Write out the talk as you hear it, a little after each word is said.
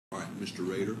Mr.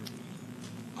 Rader,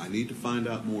 I need to find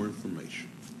out more information.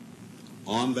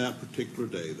 On that particular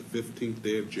day, the 15th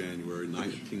day of January,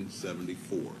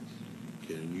 1974,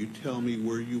 can you tell me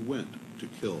where you went to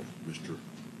kill Mr.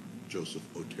 Joseph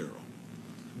Otero?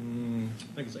 I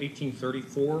think it's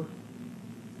 1834,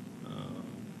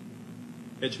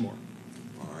 Edgemore.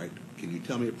 All right. Can you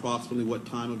tell me approximately what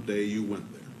time of day you went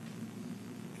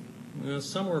there?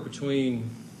 Somewhere between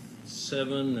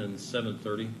 7 and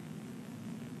 7:30.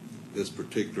 This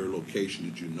particular location,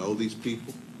 did you know these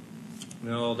people?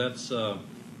 No, that's no,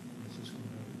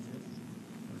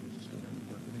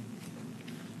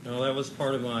 that was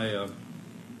part of my,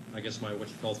 I guess my what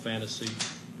you call fantasy.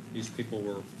 These people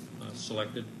were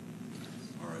selected.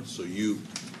 All right. So you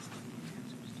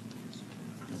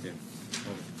Okay.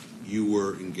 you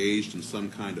were engaged in some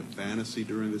kind of fantasy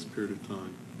during this period of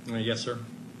time? Yes, sir.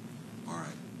 All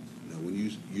right. Now, when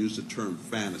you use the term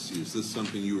fantasy, is this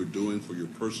something you were doing for your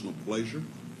personal pleasure?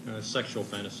 Sexual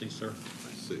fantasy, sir.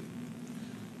 I see.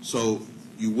 So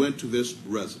you went to this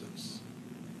residence,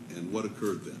 and what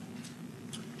occurred then?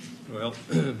 Well,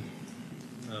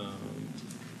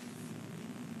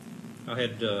 I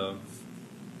had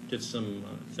did some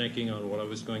thinking on what I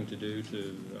was going to do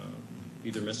to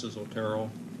either Mrs. Otero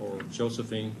or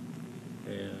Josephine,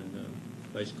 and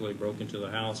basically broke into the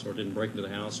house, or didn't break into the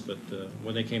house, but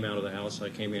when they came out of the house, I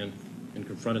came in and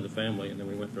confronted the family, and then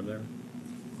we went from there.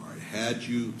 All right. Had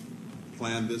you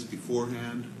planned this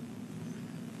beforehand?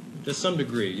 To some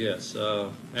degree, yes.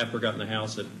 After I got in the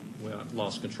house, I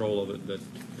lost control of it, but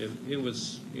it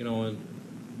was, you know, in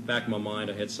the back of my mind,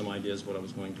 I had some ideas what I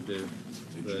was going to do,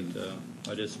 but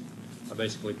I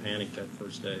basically panicked that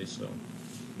first day. So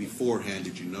Beforehand,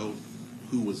 did you know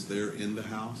who was there in the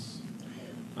house?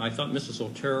 I thought Mrs.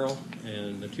 Otero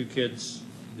and the two kids,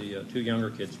 the two younger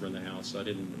kids, were in the house. I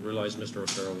didn't realize Mr.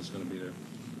 Otero was going to be there.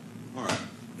 All right.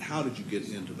 How did you get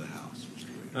into the house, Mr.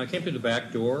 Rader? I came to the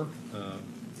back door,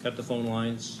 cut the phone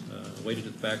lines, waited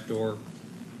at the back door,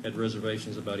 had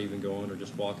reservations about even going or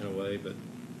just walking away, but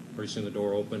pretty soon the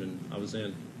door opened and I was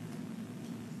in.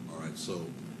 All right. So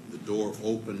the door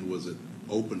opened. Was it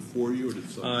open for you, or did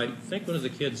something? I think one of the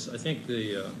kids, I think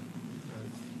the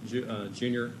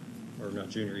junior, or not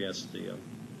junior, yes, the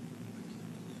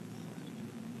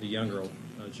younger,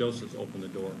 Joseph, opened the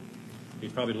door. He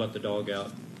probably let the dog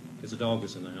out because the dog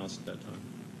was in the house at that time.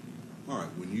 All right.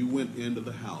 When you went into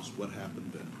the house, what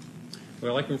happened then?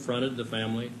 Well, I confronted the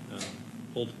family,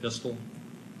 pulled a pistol,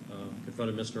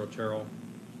 confronted Mr. Otero,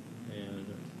 and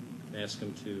asked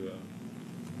him to,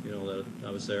 you know, that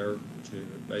I was there to,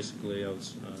 basically, I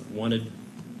was wanted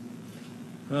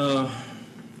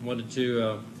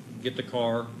to get the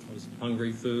car. I was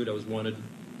hungry, food, I was wanted,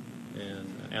 and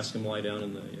asked him to lie down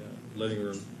in the living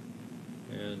room.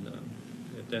 And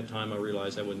at that time, I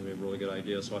realized that wouldn't be a really good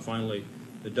idea, so I finally,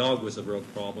 the dog was a real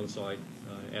problem, so I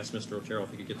asked Mr. Otero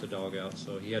if he could get the dog out.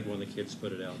 So he had one of the kids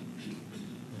put it out,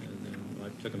 and then I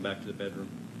took him back to the bedroom.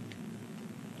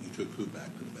 You took who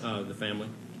back to the bedroom? The family,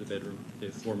 to the bedroom, the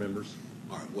 4 members.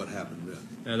 All right. What happened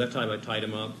then? At that time, I tied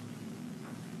him up.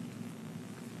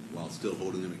 While still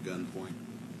holding him at gunpoint?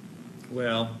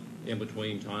 Well, in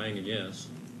between tying and yes.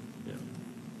 Yeah.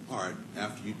 All right.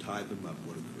 After you tied them up,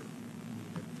 what occurred?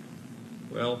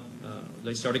 Well,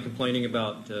 they started complaining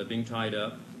about being tied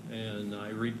up, and I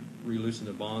re-loosened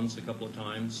the bonds a couple of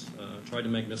times. Tried to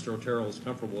make Mr. Otero as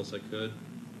comfortable as I could.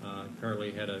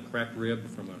 Apparently had a cracked rib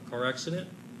from a car accident,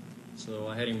 so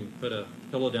I had him put a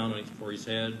pillow down for his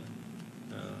head.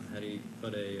 Had he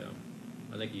put a,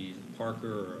 I think he's a Parker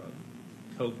or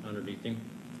a coat underneath him.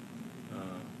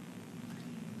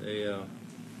 They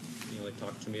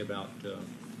talked to me about,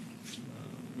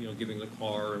 giving the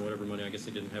car and whatever money. I guess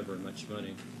they didn't have very much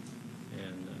money.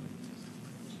 And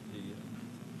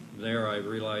there I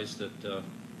realized that,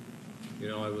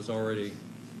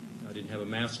 I didn't have a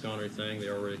mask on or anything. They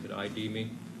already could ID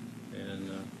me, and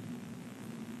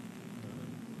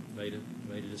made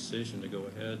a decision to go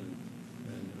ahead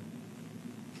and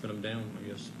put them down, I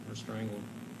guess, or strangle them.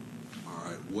 All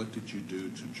right. What did you do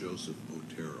to Joseph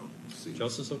Otero Sr.?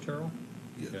 Joseph Otero?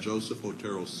 Yeah, Okay. Joseph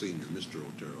Otero Sr., Mr.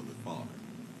 Otero, the father.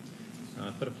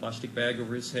 I put a plastic bag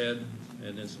over his head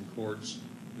and then some cords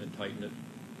and then tightened it.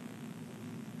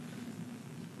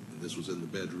 This was in the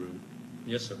bedroom?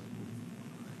 Yes, sir.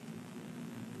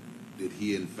 Did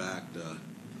he, in fact,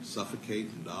 suffocate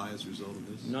and die as a result of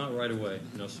this? Not right away.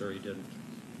 No, sir, he didn't.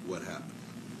 What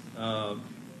happened?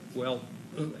 Well,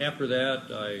 after that,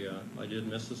 I did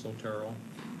Mrs. Otero.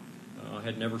 I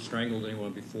had never strangled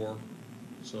anyone before,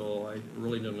 so I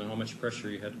really didn't know how much pressure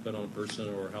you had to put on a person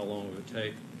or how long it would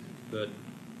take. But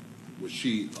Was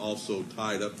she also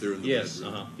tied up there in the Yes,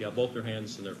 bedroom? yeah, both her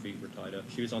hands and their feet were tied up.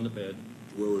 She was on the bed.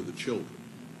 Where were the children?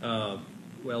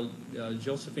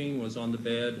 Josephine was on the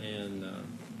bed, and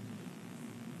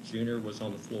Junior was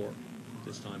on the floor at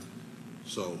this time.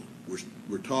 So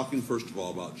we're talking first of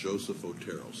all about Joseph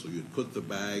Otero. So you'd put the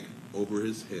bag over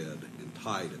his head and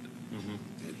tied it,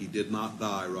 and he did not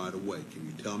die right away. Can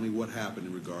you tell me what happened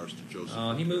in regards to Joseph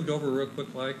Otero? He moved over real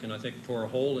quick like, and I think tore a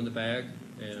hole in the bag,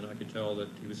 and I could tell that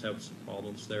he was having some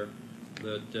problems there.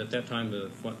 But at that time,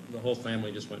 the whole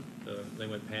family just went, they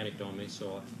went panicked on me,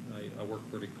 so I worked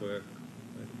pretty quick.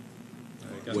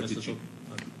 I got What Mrs. did you,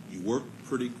 you worked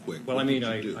pretty quick. Well, What I mean,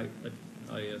 did you do?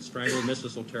 I strangled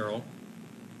Mrs. Otero,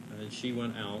 and she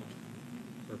went out,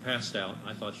 or passed out.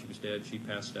 I thought she was dead. She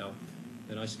passed out.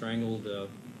 Then I strangled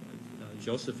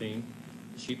Josephine.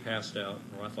 She passed out,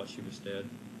 or I thought she was dead.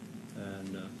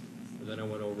 And then I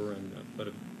went over and put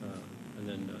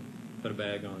a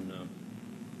bag on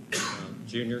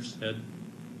Junior's head,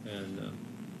 and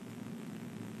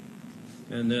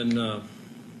then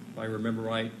if I remember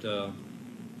right,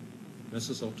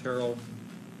 Mrs. Otero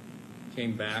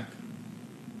came back.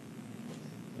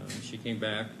 She came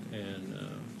back and.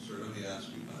 Sir, let me ask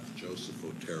you about Joseph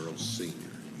Otero Sr.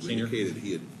 You Senior? indicated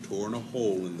he had torn a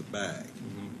hole in the bag.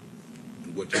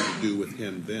 And what did you do with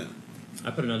him then?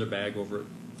 I put another bag over it,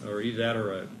 or either that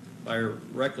or I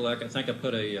recollect, I think I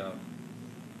put either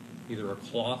a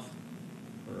cloth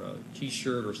or a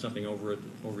T-shirt or something over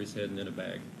his head, and then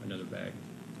another bag,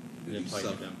 and then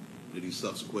tighten it down. Did he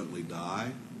subsequently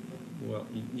die? Well,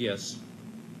 yes.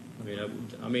 I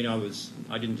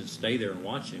didn't just stay there and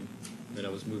watch him. Then I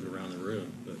was moving around the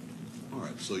room. But All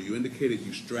right, so you indicated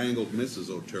you strangled Mrs.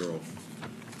 Otero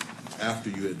after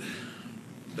you had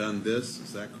done this.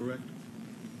 Is that correct?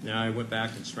 now I went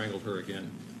back and strangled her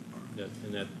again, that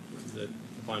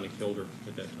finally killed her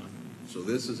at that time. So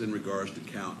this is in regards to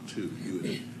count 2. You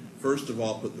had first of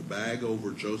all put the bag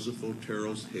over Joseph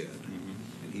Otero's head,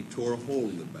 and he tore a hole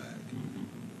in the bag.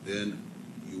 Then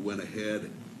you went ahead.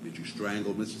 Did you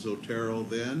strangle Mrs. Otero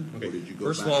then, Okay. or did you go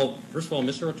First back? of all,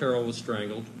 Mr. Otero was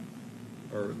strangled,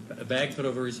 or a bag put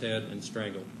over his head and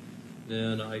strangled.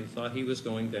 Then I thought he was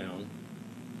going down,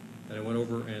 and I went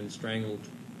over and strangled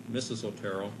Mrs.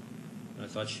 Otero, and I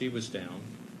thought she was down.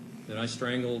 Then I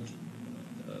strangled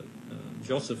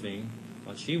Josephine,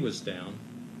 thought she was down,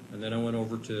 and then I went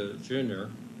over to Junior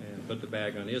and put the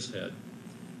bag on his head.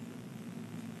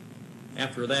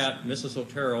 After that, Mrs.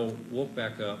 Otero woke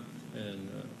back up, and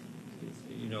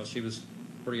she was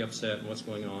pretty upset in what's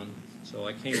going on. So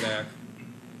I came back,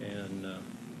 and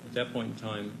at that point in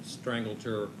time, strangled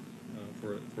her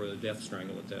for a death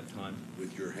strangle at that time.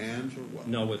 With your hands or what?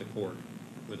 No, with a cord,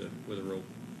 with a rope.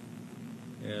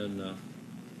 And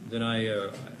then I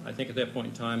think at that point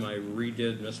in time, I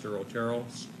redid Mr. Otero,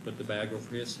 put the bag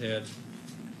over his head,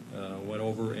 went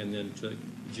over, and then took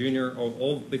Junior.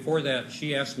 Before that,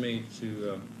 she asked me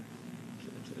to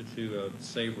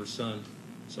save her son.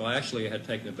 So I actually had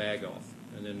taken the bag off,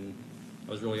 and then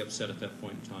I was really upset at that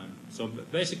point in time. So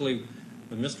basically,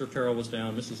 when Mr. Otero was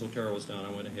down, Mrs. Otero was down, I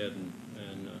went ahead and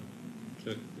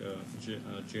took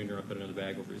Junior. I put another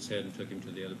bag over his head and took him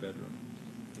to the other bedroom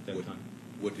at that time.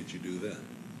 What did you do then?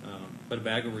 Put a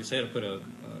bag over his head. I put a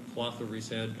cloth over his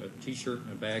head, a T-shirt,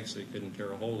 and a bag so he couldn't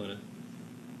tear a hole in it.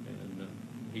 And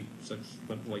he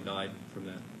subsequently died from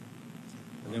that.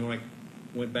 And then when I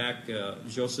went back,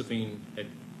 Josephine had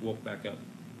woke back up.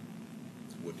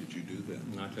 What did you do then?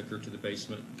 And I took her to the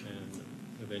basement and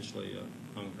eventually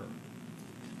hung her.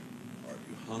 All right,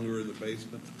 you hung her in the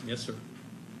basement? Yes, sir.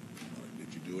 All right,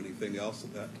 did you do anything else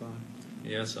at that time?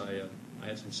 Yes, I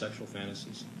had some sexual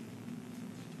fantasies.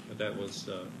 But that was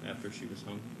after she was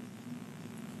hung.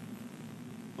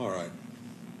 All right.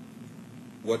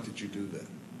 What did you do then?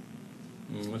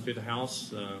 Went through the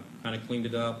house, kind of cleaned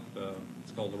it up.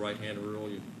 It's called the right-hand rule.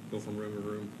 You go from room to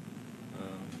room.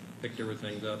 Picked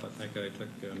everything up. I think I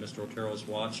took Mr. Otero's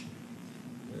watch.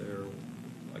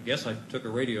 I guess I took a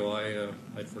radio.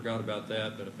 I forgot about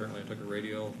that, but apparently I took a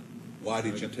radio. Why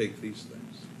did you take these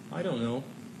things? I don't know.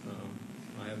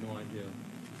 I have no idea.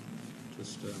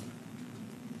 Just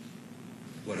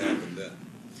What happened then?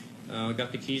 I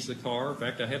got the keys to the car. In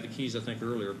fact, I had the keys, I think,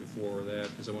 earlier before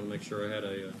that because I wanted to make sure I had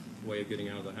a way of getting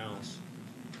out of the house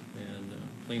and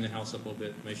clean the house up a little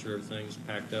bit, make sure everything's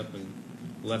packed up, and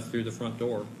left through the front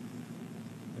door.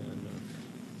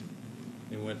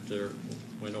 And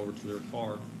went over to their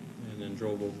car, and then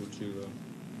drove over to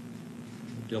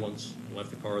Dillon's, and left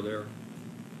the car there,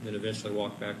 then eventually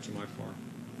walked back to my car.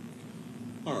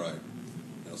 All right.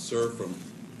 Now, sir, from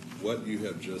what you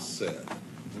have just said,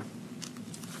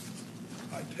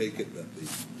 I take it that the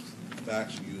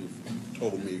facts you've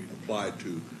told me applied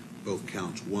to both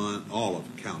counts one, all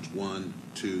of counts 1,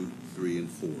 2, 3, and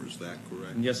 4. Is that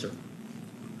correct? Yes, sir.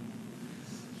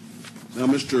 Now,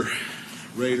 Mr.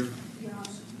 Rader. Your Honor,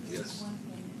 Yes. there's one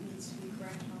thing that needs to be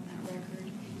corrected on that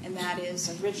record, and that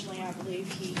is originally, I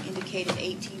believe, he indicated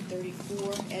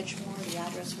 1834 Edgemore. The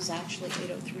address was actually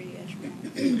 803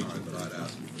 Edgemore. All right, but I'd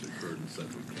ask him if it occurred in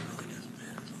Sedgwick County.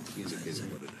 He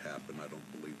indicated what had happened. I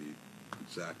don't believe the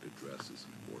exact address is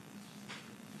important.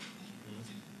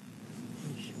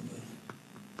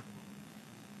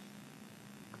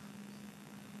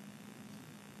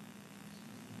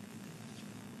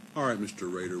 All right,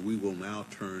 Mr. Rader, we will now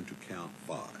turn to count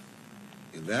 5.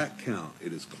 In that count,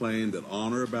 it is claimed that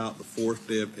on or about the 4th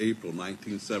day of April,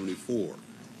 1974,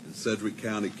 in Sedgwick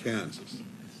County, Kansas,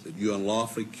 that you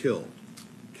unlawfully killed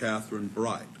Catherine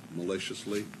Bright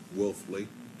maliciously, willfully,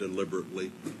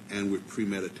 deliberately, and with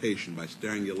premeditation by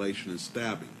strangulation and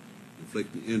stabbing,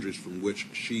 inflicting injuries from which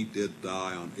she did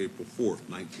die on April 4th,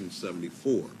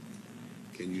 1974.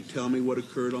 Can you tell me what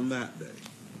occurred on that day?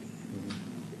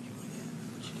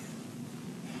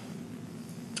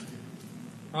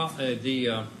 Well, I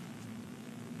don't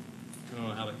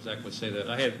know how to exactly say that.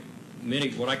 I had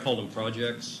many, what I call them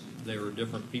projects. They were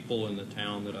different people in the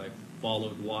town that I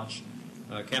followed, watched.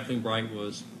 Kathleen Bright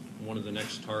was one of the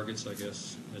next targets, I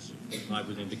guess, as I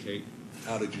would indicate.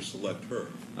 How did you select her?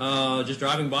 Just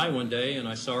driving by one day, and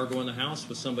I saw her go in the house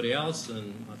with somebody else,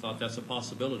 and I thought that's a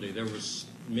possibility. There was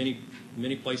many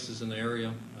places in the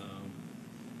area.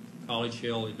 College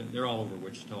Hill, they're all over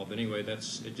Wichita. But anyway,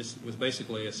 it just was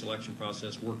basically a selection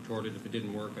process. Worked toward it. If it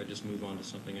didn't work, I just move on to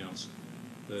something else.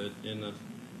 But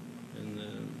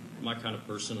my kind of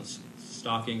person,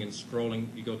 stalking and scrolling.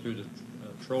 You go through the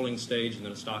trolling stage and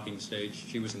then a stalking stage.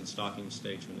 She was in the stalking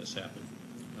stage when this happened.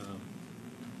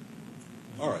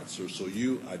 All right, sir. So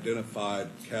you identified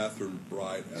Catherine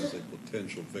Bright as a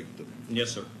potential victim. Yes,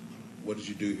 sir. What did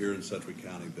you do here in Sedgwick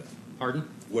County then? Pardon?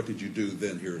 What did you do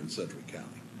then here in Sedgwick County?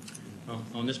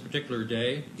 On this particular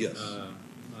day, Yes. I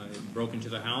broke into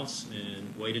the house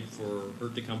and waited for her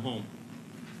to come home.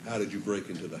 How did you break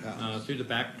into the house? Through the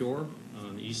back door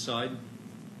on the east side.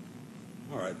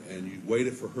 All right, and you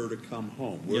waited for her to come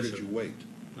home. Where Yes, did sir. you wait?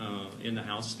 In the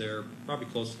house there, probably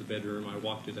close to the bedroom. I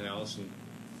walked through the house and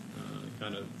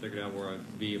kind of figured out where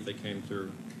I'd be if they came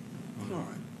through. All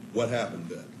right. What happened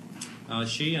then?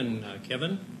 She and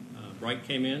Kevin Bright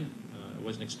came in. I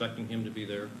wasn't expecting him to be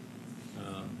there.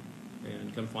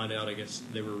 And come find out, I guess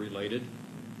they were related.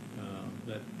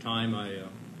 That time I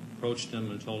approached him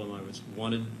and told him I was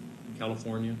wanted in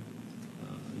California,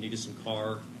 needed some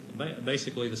car.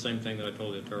 Basically the same thing that I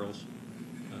told the Turtles.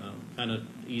 Kind of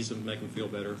ease him, make him feel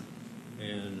better.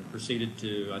 And proceeded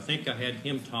to, I think I had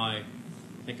him tie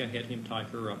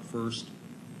her up first,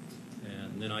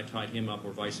 and then I tied him up,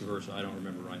 or vice versa. I don't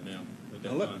remember right now. At that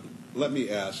time. Let me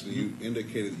ask, you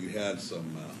indicated you had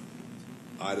some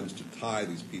items to tie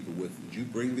these people with. Did you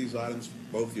bring these items,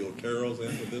 both the Oteros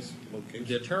and to this location?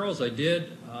 The Turtles I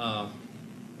did.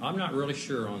 I'm not really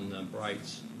sure on the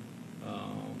Brights.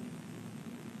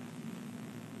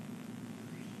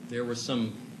 There was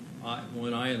some,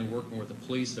 when I was working with the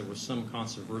police, there was some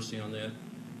controversy on that.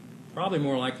 Probably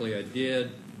more likely I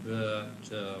did, but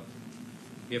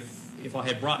if I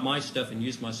had brought my stuff and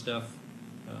used my stuff,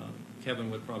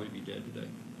 Kevin would probably be dead today.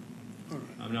 All right.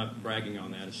 I'm not bragging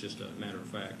on that. It's just a matter of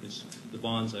fact. It's the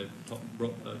bonds I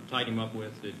tied him up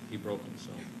with that he broke them.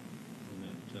 So,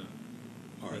 and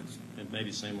All right. and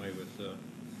maybe same with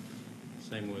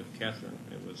Catherine.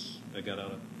 It got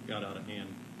out of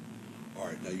hand. All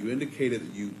right. Now, you indicated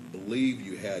that you believe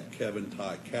you had Kevin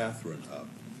tie Catherine up.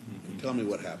 Mm-hmm. Tell me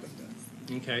what happened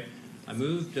then. Okay. I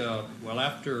moved,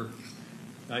 after,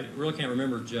 I really can't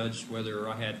remember, Judge, whether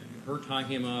I had her tie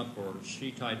him up or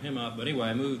she tied him up. But anyway,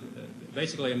 I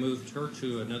moved her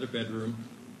to another bedroom,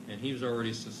 and he was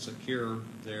already secure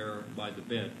there by the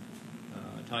bed.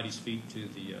 I tied his feet to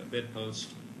the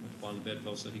bedpost, at the bottom of the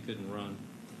bedpost, so he couldn't run.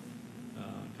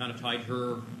 Kind of tied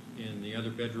her in the other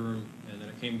bedroom, and then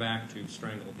I came back to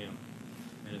strangle him.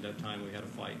 And at that time, we had a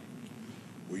fight.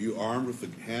 Were you armed with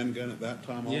a handgun at that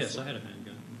time also? Yes, I had a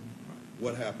handgun.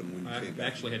 What happened when you came back? I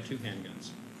actually had two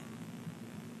handguns.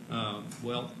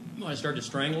 When I started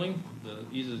strangling,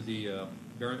 either the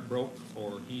parent broke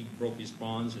or he broke his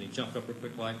bonds, and he jumped up real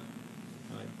quick like.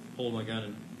 I pulled my gun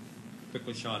and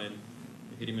quickly shot him.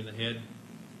 I hit him in the head.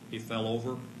 He fell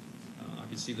over. I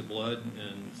could see the blood,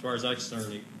 and as far as I was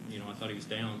concerned, I thought he was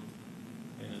down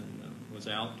and was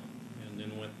out, and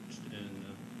then went and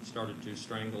started to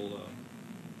strangle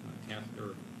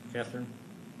Catherine.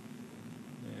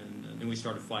 And then we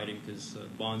started fighting because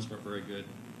bonds weren't very good,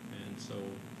 and so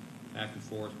back and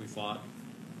forth. We fought.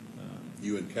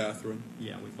 You and Catherine?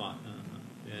 Yeah, we fought.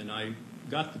 And I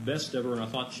got the best of her, and I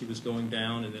thought she was going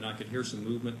down, and then I could hear some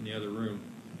movement in the other room.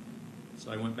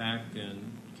 So I went back,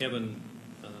 and Kevin,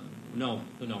 no.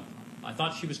 I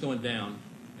thought she was going down,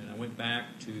 and I went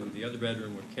back to the other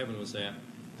bedroom where Kevin was at,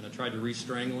 and I tried to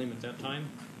re-strangle him at that time.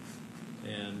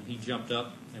 And he jumped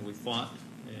up, and we fought,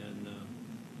 and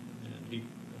he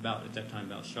at that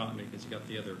time shot me because he got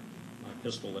my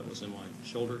pistol that was in my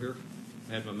shoulder here.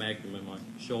 I had my Magnum in my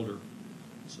shoulder.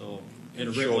 So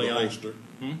shoulder holster?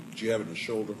 Did you have it in a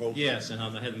shoulder holster? Yes, and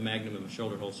I had the Magnum in my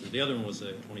shoulder holster. The other one was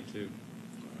a 22.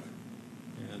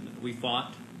 And we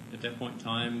fought at that point in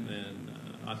time, and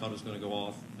I thought it was going to go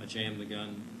off. I jammed the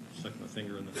gun, stuck my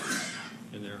finger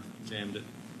in there, jammed it.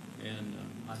 And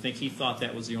I think he thought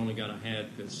that was the only gun I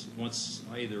had, because once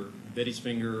I either bit his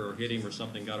finger or hit him or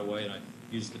something, got away, and I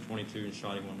used the 22 and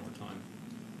shot him one more time.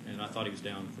 And I thought he was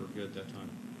down for good that time.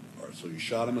 All right, so you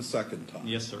shot him a second time.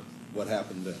 Yes, sir. What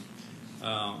happened then?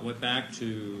 Went back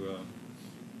to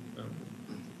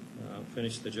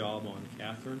finish the job on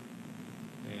Catherine,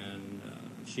 and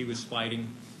she was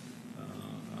fighting.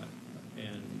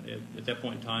 And at that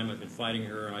point in time, I'd been fighting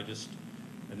her, and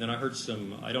then I heard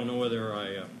I don't know whether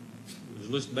I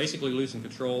was basically losing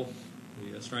control.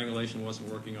 The strangulation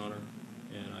wasn't working on her,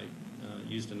 and I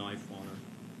used a knife on her.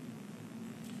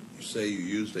 You say you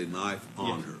used a knife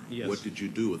on her. Yes. What did you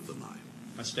do with the knife?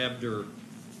 I stabbed her.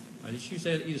 She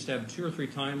said either stabbed 2 or 3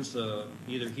 times,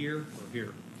 either here or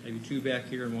here. Maybe 2 back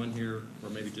here and 1 here, or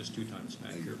maybe just 2 times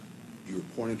back here. You were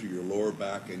pointing to your lower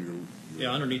back and your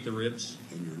underneath the ribs.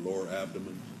 And your lower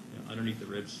abdomen. Yeah, underneath the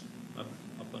ribs, up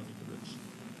underneath the ribs.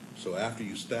 So after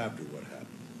you stabbed her, what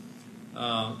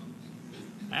happened?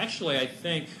 Actually, I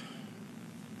think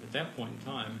at that point in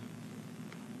time,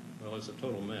 well, it was a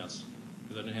total mess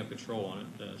because I didn't have control on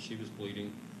it. She was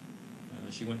bleeding.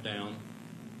 She went down.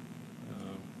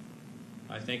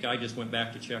 I think I just went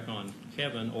back to check on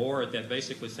Kevin, or at that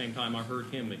basically same time I heard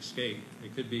him escape.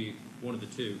 It could be one of the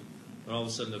two. But all of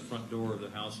a sudden the front door of the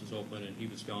house was open and he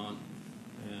was gone.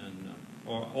 And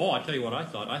I tell you what I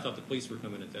thought. I thought the police were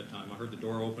coming at that time. I heard the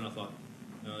door open. I thought,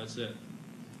 no, that's it.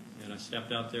 And I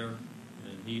stepped out there,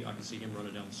 and I could see him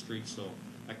running down the street. So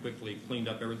I quickly cleaned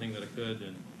up everything that I could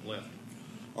and left.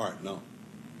 All right, now,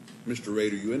 Mr.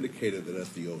 Rader, you indicated that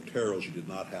at the Oteros you did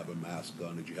not have a mask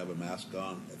on. Did you have a mask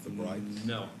on at the Brights?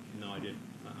 No, I didn't.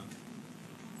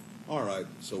 All right,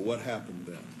 so what happened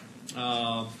then?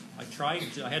 I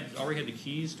already had the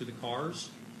keys to the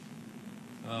cars,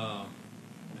 and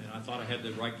I thought I had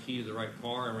the right key to the right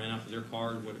car. I ran out to their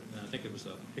car, and I think it was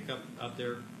a pickup out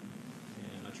there,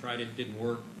 and I tried it, didn't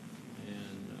work,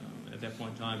 and at that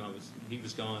point in time he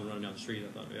was gone, running down the street.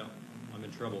 I thought, yeah, I'm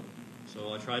in trouble.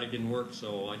 So I tried it, didn't work,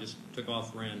 so I just took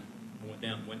off, ran,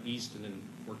 and went east, and then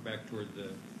worked back toward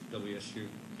the WSU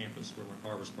campus where my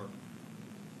car was parked.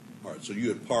 All right, so you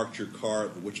had parked your car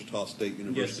at the Wichita State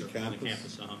University campus? campus?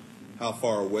 Yes, sir, on the campus, How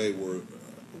far away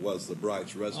was the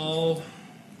Brights residence? Oh,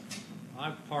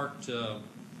 I parked, what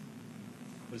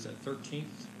is that, 13th?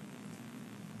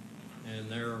 And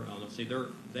they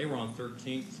were on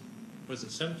 13th. Was it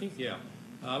 17th? Yeah.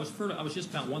 I was just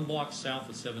about 1 block south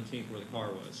of 17th where the car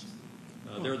was.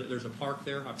 There's a park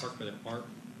there. I parked by that park,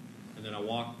 and then I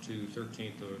walked to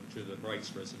 13th to the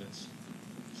Brights residence.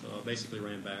 So I basically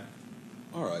ran back.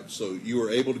 All right, so you were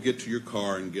able to get to your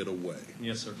car and get away.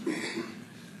 Yes, sir.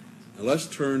 Now let's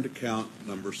turn to count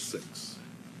number 6.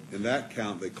 In that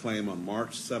count, they claim on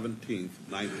March 17th,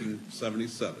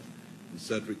 1977, in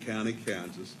Sedgwick County,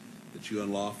 Kansas, that you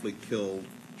unlawfully killed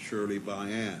Shirley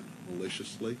Vian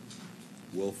maliciously,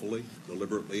 willfully,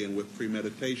 deliberately, and with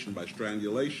premeditation by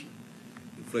strangulation,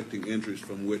 inflicting injuries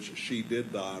from which she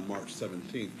did die on March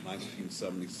 17th,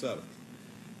 1977.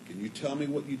 Can you tell me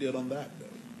what you did on that day?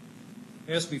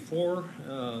 As before,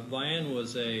 Vian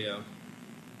was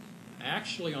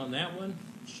actually on that one,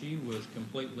 she was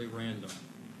completely random.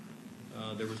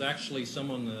 There was actually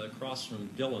someone across from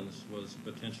Dillon's was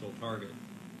a potential target.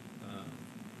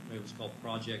 It was called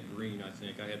Project Green, I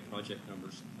think. I had project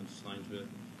numbers assigned to it.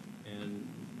 And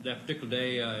that particular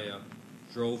day, I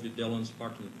drove to Dillon's,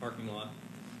 parked in the parking lot,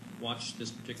 watched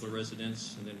this particular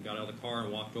residence, and then got out of the car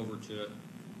and walked over to it.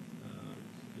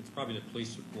 It's probably the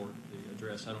police report, the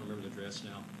address. I don't remember the address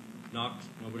now. Knocked.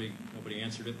 Nobody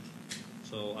answered it.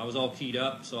 So I was all keyed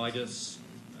up, so I just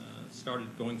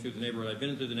started going through the neighborhood. I'd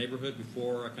been through the neighborhood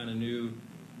before. I kind of knew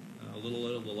a little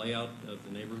of the layout of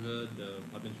the neighborhood.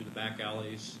 I've been through the back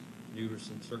alleys, knew where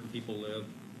certain people lived.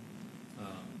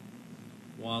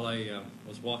 While I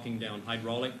was walking down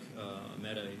Hydraulic, I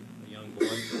met a young boy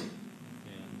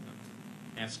and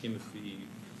asked him if he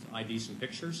ID some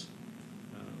pictures.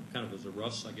 kind of was a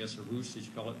rust, I guess, a roost, as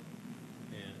you call it,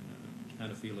 and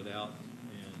kind of feel it out.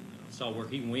 And saw where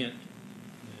he went,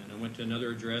 and I went to another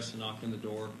address and knocked on the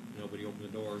door. Nobody opened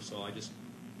the door, so I just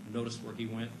noticed where he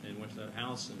went and went to that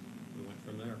house, and we went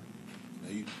from there. Now,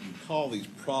 you call these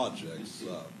projects,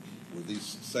 were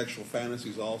these sexual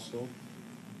fantasies also?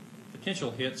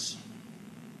 Potential hits.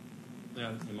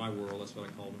 Yeah, in my world, that's what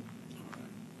I call them. All right.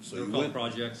 So They're you called went,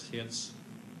 projects, hits.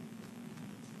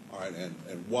 all right,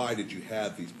 and why did you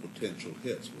have these potential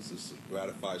hits? Was this to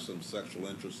gratify some sexual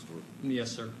interest? Or?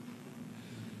 Yes, sir.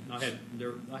 I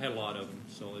had a lot of them,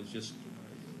 so it's just,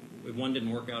 if one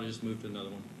didn't work out, I just moved to another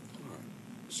one. All right.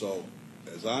 So,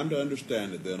 as I'm to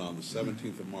understand it, then on the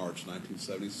 17th of March,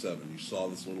 1977, you saw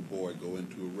this little boy go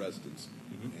into a residence,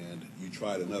 and you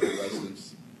tried another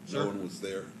residence. No Sure. one was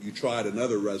there. You tried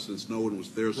another residence. No one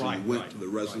was there, so you went to the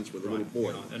residence right, with the right. little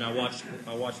boy. Yeah, and I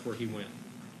watched where he went.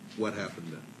 What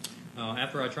happened then?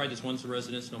 After I tried this once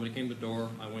residence, nobody came to the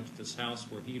door. I went to this house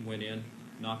where he went in,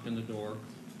 knocked on the door,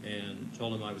 and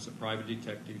told him I was a private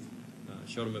detective.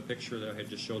 Showed him a picture that I had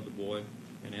just showed the boy,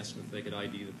 and asked him if they could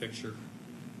ID the picture.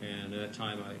 And at that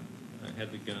time, I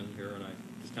had the gun here, and I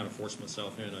just kind of forced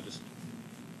myself in. I just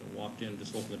walked in,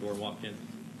 just opened the door and walked in,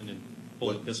 and then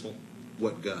pulled a pistol.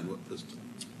 What gun? What pistol?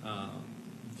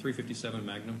 357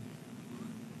 Magnum.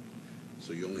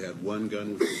 So you only had one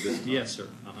gun with you this time? Yes, sir.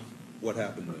 What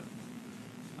happened then?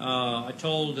 I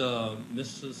told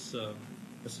Mrs.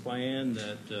 Diane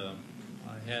that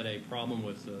I had a problem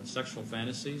with sexual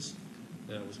fantasies,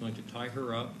 that I was going to tie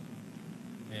her up,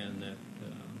 and that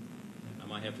I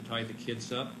might have to tie the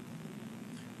kids up,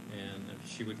 and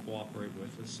if she would cooperate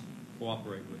with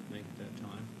me at that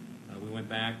time. We went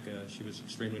back. She was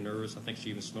extremely nervous. I think she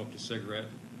even smoked a cigarette.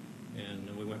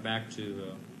 And we went back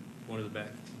to one of the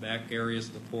back areas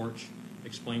of the porch,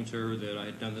 explained to her that I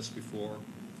had done this before.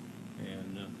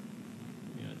 And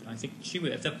I think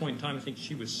at that point in time, I think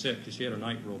she was sick because she had her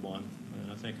night robe on.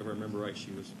 And I think if I remember right,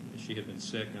 she had been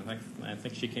sick. And I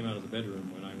think she came out of the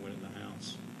bedroom when I went in the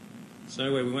house. So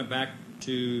anyway, we went back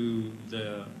to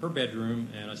her bedroom,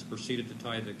 and I proceeded to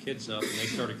tie the kids up, and they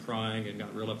started crying and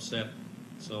got real upset.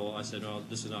 So I said, no,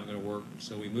 this is not going to work.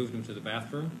 So we moved them to the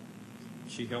bathroom.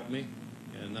 She helped me,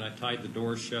 and then I tied the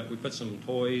door shut. We put some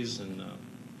toys and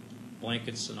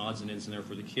blankets and odds and ends in there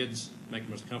for the kids, make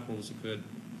them as comfortable as we could.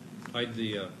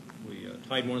 We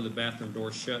tied one of the bathroom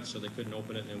doors shut so they couldn't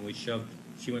open it, and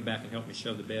she went back and helped me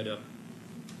shove the bed up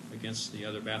against the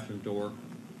other bathroom door.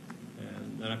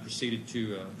 And then I proceeded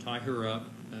to tie her up.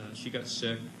 She got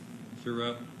sick, threw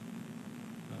up,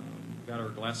 got her a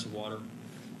glass of water,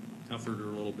 comforted her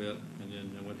a little bit, and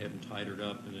then I went ahead and tied her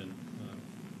up, and then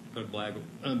put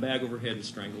a bag over her head and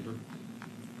strangled her.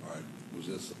 All right. Was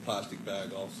this a plastic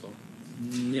bag also?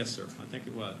 Yes, sir. I think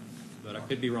it was, but I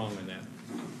could be wrong on that.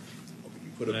 Okay,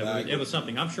 you put a bag. It was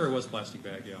something. I'm sure it was a plastic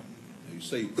bag. Yeah. Now you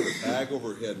say you put a bag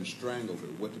over her head and strangled her.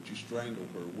 What did you strangle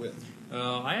her with?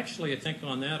 I think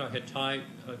on that I had tied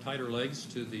her legs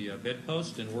to the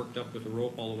bedpost and worked up with the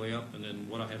rope all the way up, and then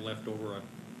what I had left over I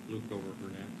looped over her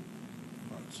neck.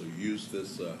 All right, so you used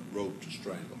this rope to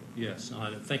strangle her. Yes,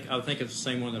 I think it's the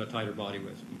same one that I tied her body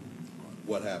with. All right,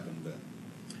 what happened then?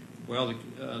 Well,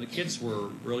 the kids were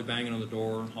really banging on the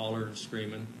door, hollering and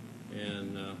screaming,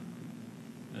 and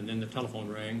then the telephone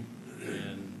rang,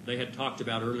 and they had talked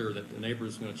about earlier that the neighbor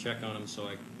was going to check on them, so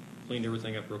I cleaned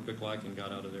everything up real quick like and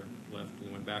got out of there, left,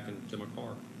 and went back into my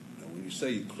car. Now, when you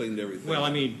say you cleaned everything Well, up,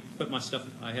 I mean, put my stuff.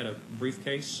 I had a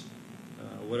briefcase,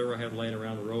 whatever I had laying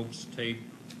around, the ropes, tape,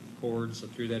 cords. I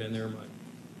threw that in there.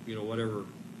 Whatever,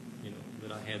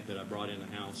 that I had that I brought in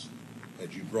the house.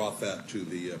 had you brought that to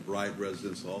the bride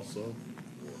residence also?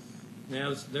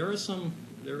 Now there is some.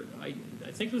 I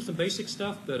think there's some basic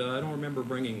stuff, but I don't remember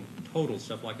bringing total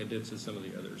stuff like I did to some of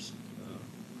the others.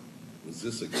 Was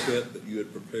this a kit that you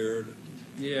had prepared?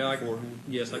 Yeah, beforehand?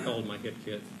 yes, I called my hit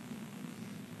kit.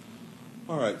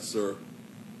 All right, sir.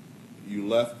 You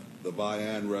left the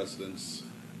Vian residence,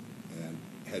 and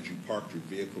had you parked your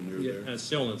vehicle near Yeah, there? and it's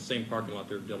still in the same parking lot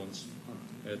there at Dillon's,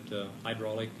 at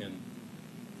Hydraulic and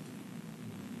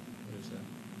what is that?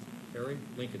 Harry?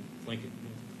 Lincoln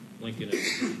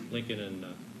and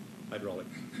Hydraulic.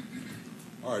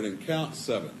 All right, in count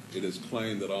 7, it is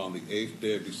claimed that on the 8th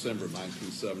day of December,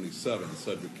 1977, in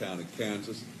Sedgwick County,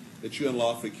 Kansas, that you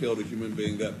unlawfully killed a human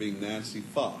being, that being Nancy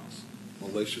Fox,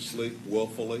 maliciously,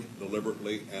 willfully,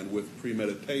 deliberately, and with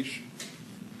premeditation,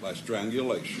 by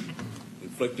strangulation,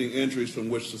 inflicting injuries from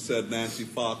which the said Nancy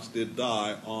Fox did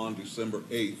die on December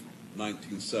 8th,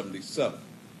 1977.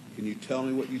 Can you tell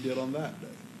me what you did on that day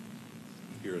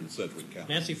here in Sedgwick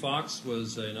County? Nancy Fox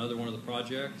was another one of the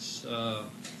projects.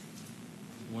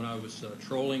 When I was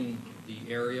trolling the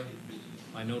area.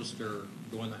 I noticed her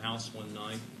go in the house one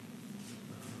night.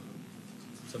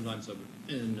 Sometimes I would,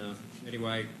 and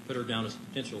anyway, I put her down as a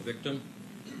potential victim.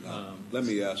 Let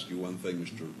me ask you one thing,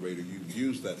 Mr. Rader. You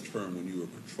used that term when you were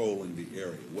patrolling the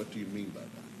area. What do you mean by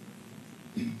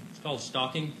that? It's called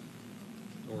stalking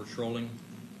or trolling.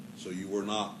 So you were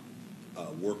not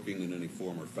working in any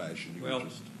form or fashion. You Well, were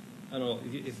just... I don't know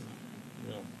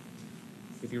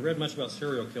if you read much about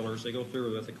serial killers, they go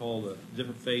through what they call the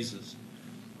different phases.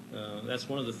 That's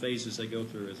one of the phases they go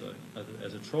through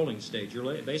as a trolling stage.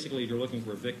 Basically you're looking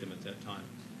for a victim at that time,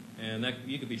 and that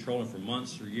you could be trolling for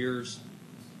months or years.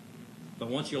 But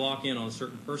once you lock in on a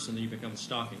certain person, then you become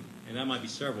stalking, and that might be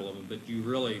several of them. But you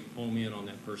really home in on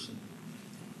that person.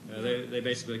 They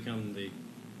basically become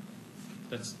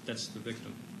that's the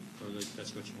victim, or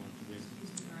that's what you want to do.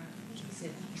 He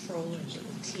said trolling with a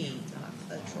T, not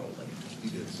the trolling. He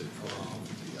did say trolling.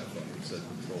 I thought he said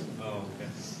patrolling. Oh, okay.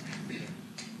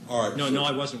 All right. No,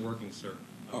 I wasn't working, sir.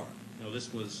 All right. No,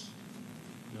 this was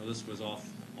off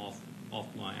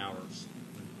my hours.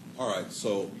 All right.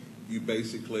 So you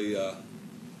basically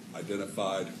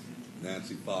identified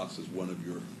Nancy Fox as one of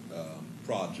your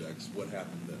projects. What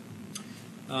happened then?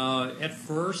 At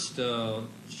first,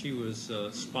 she was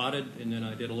spotted, and then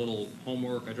I did a little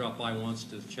homework. I dropped by once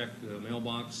to check the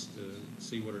mailbox to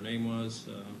see what her name was,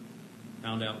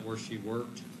 found out where she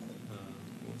worked,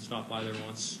 stopped by there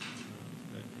once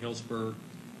at Hillsburg,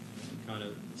 and kind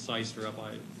of sized her up.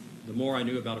 The more I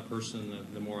knew about a person,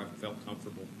 the more I felt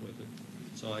comfortable with it.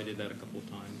 So I did that a couple of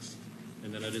times.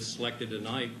 And then I just selected a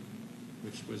night,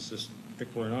 which was this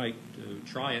particular night, to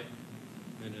try it,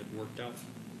 and it worked out.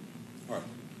 All right.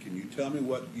 Can you tell me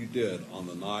what you did on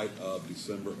the night of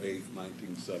December 8th,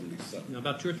 1977? Now,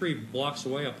 about 2 or 3 blocks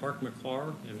away, I parked my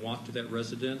car and walked to that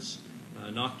residence.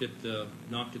 Knocked at the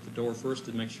door first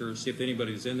to make sure, see if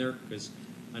anybody was in there, because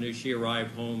I knew she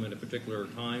arrived home at a particular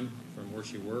time from where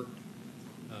she worked.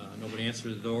 Nobody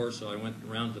answered the door, so I went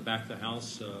around to the back of the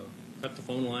house, cut the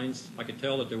phone lines. I could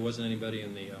tell that there wasn't anybody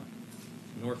in the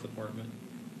north apartment.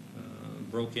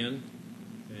 Broke in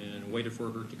and waited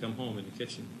for her to come home in the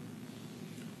kitchen.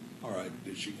 All right.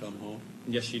 Did she come home?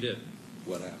 Yes, she did.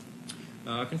 What happened?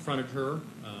 I confronted her,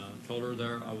 told her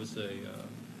there I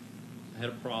had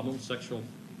a problem, sexual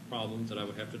problem, that I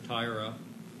would have to tie her up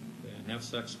and have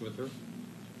sex with her.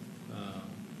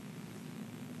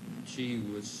 She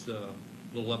was a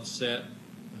little upset.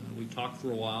 We talked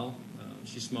for a while.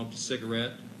 She smoked a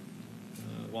cigarette.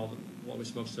 While we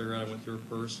smoked a cigarette, I went through her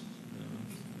purse,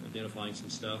 identifying some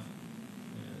stuff.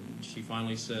 And she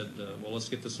finally said, well, let's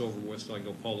get this over with so I can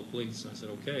go call the police. And I said,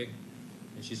 okay.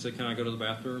 And she said, can I go to the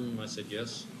bathroom? And I said,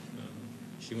 yes.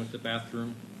 She went to the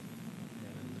bathroom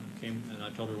and I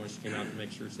told her when she came out to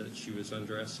make sure that she was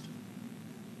undressed.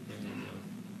 And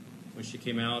when she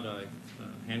came out, I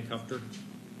handcuffed her.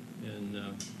 And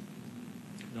I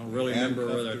don't really remember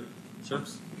whether... Sir?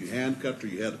 You handcuffed her?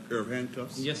 You had a pair of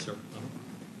handcuffs? Yes, sir.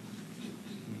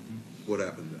 What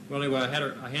happened then? Well, anyway,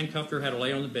 I handcuffed her, had her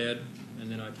lay on the bed,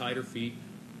 and then I tied her feet,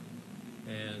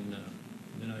 and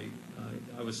then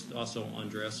I was also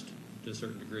undressed to a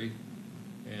certain degree,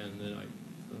 and then I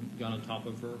got on top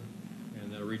of her,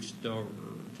 and then I reached over,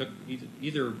 took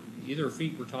either her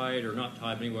feet were tied or not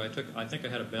tied. But anyway, I think I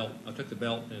had a belt. I took the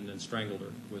belt and then strangled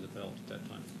her with a belt at that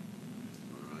time.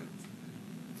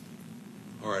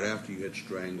 All right. After you had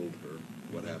strangled her,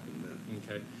 what happened then?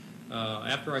 Okay.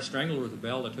 After I strangled her with the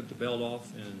belt, I took the belt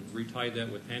off and retied that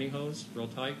with pantyhose real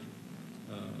tight,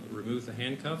 removed the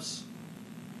handcuffs,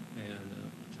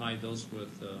 and tied those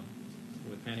with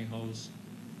pantyhose.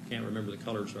 Can't remember the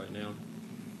colors right now.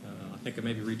 I think I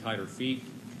maybe retied her feet,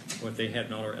 or if they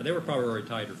hadn't already. They were probably already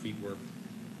tied, her feet were.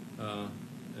 And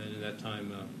at that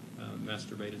time,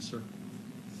 masturbated, sir.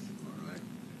 All right.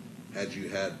 Had you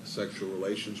had sexual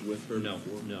relations with her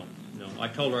before? No. I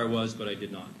told her I was, but I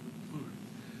did not.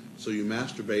 So you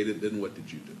masturbated, then what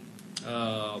did you do?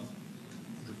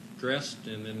 Dressed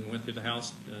and then went through the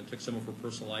house, took some of her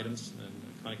personal items, and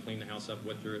kind of cleaned the house up,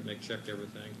 went through it, checked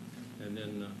everything, and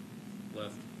then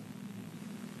left.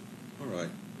 All right.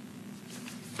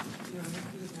 The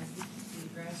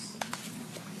address?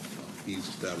 He's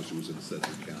established it was in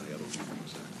Sedgwick County. I don't know the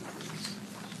exact address.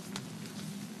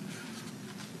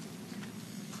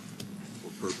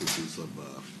 For purposes of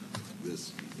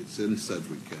this, it's in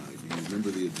Sedgwick County. Do you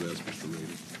remember the address, Mr.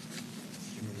 Rader?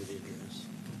 Remember the address?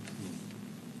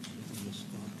 Miss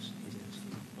Fox, he's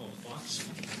asking. Oh, Fox?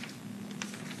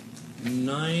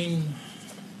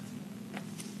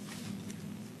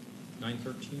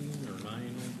 913 or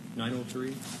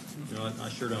 903? No, I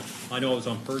sure don't. I know it was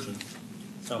on Persian.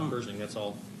 South Pershing, that's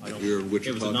all. I don't. Here in It was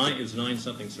Wichita? a nine. It was 9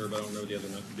 something, sir, but I don't know the other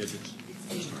digits.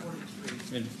 It's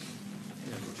 843. And,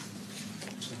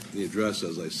 The address,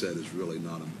 as I said, is really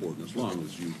not important, as long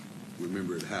as you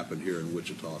remember it happened here in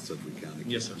Wichita, Sedgwick County,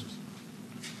 Yes, sir. Kansas.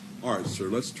 All right, sir,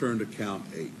 let's turn to count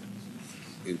 8.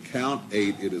 In count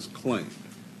 8, it is claimed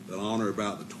that on or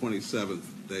about the 27th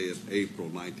day of April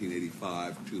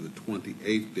 1985 to the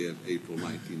 28th day of April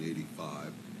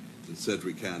 1985 in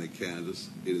Sedgwick County, Kansas,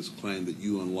 it is claimed that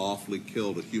you unlawfully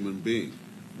killed a human being,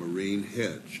 Maureen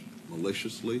Hedge,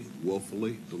 maliciously,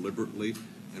 willfully, deliberately,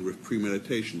 and with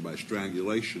premeditation by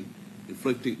strangulation,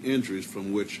 inflicting injuries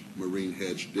from which Maureen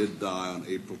Hedge did die on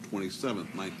April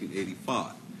 27th,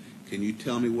 1985. Can you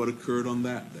tell me what occurred on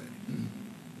that day?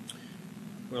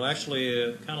 well,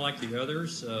 actually, kind of like the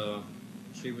others,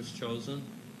 she was chosen.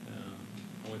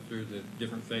 I went through the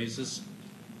different phases,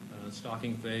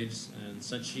 stalking phase, and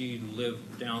since she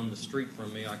lived down the street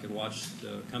from me, I could watch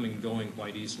coming and going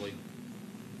quite easily.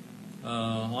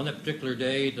 On that particular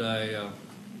date, I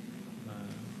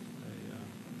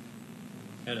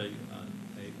had a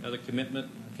other commitment.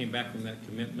 I came back from that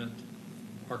commitment,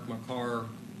 parked my car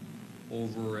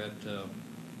over at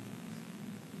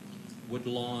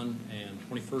Woodlawn and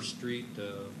 21st Street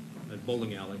at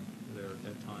Bowling Alley there at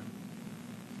that time.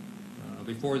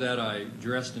 Before that, I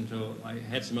dressed until I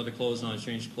had some other clothes on,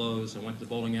 changed clothes. I went to the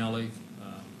bowling alley,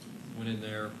 went in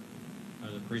there,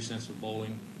 the precincts of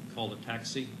bowling, called a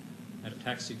taxi, had a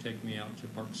taxi take me out to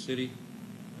Park City,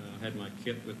 had my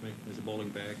kit with me as a bowling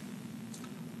bag.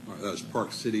 All right, that was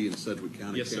Park City in Sedgwick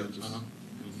County, Yes, sir. Kansas? Uh-huh.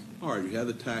 All right, you had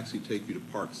the taxi take you to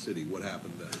Park City. What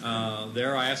happened then?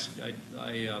 There, I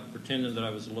pretended that I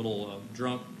was a little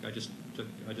drunk. I just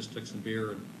took some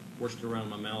beer and forced it around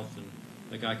my mouth, and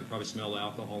the guy could probably smell the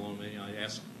alcohol on me.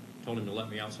 Told him to let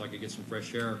me out so I could get some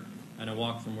fresh air, and I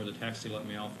walked from where the taxi let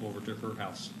me off over to her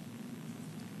house.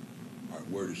 All right,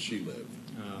 where does she live?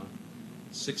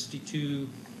 62,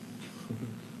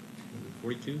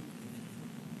 42,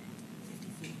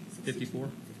 54,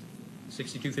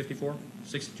 62, 54,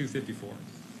 62, 54,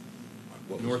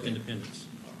 What was North that? Independence.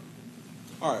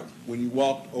 All right, when you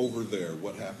walked over there,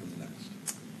 what happened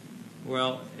next?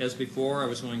 Well, as before, I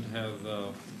was going to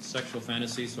have sexual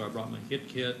fantasies, so I brought my hit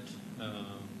kit,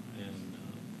 and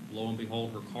lo and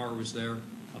behold, her car was there.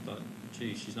 I thought,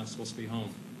 gee, she's not supposed to be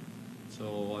home.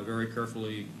 So I very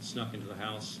carefully snuck into the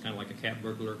house, kind of like a cat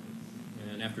burglar,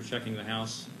 and after checking the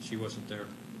house, she wasn't there.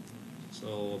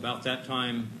 So about that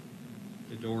time,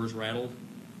 the doors rattled,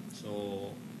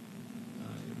 so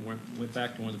I went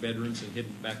back to one of the bedrooms and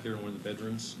hid back there in one of the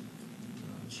bedrooms.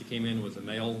 She came in with a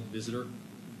male visitor.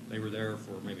 They were there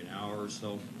for maybe an hour or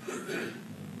so.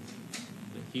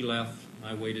 He left.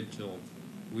 I waited till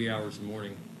wee hours in the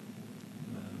morning,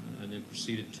 and then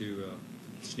proceeded to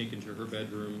sneak into her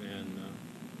bedroom and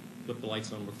flip the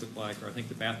lights on real quick, or I think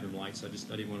the bathroom lights. I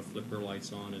didn't want to flip her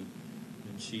lights on, and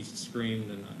she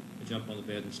screamed, and I jumped on the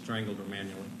bed and strangled her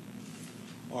manually.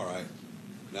 All right.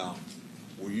 Now,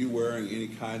 were you wearing any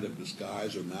kind of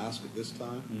disguise or mask at this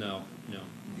time? No.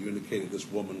 You indicated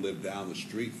this woman lived down the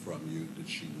street from you. Did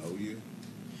she know you?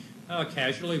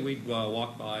 Casually, we'd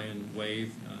walk by and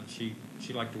wave. She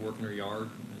liked to work in her yard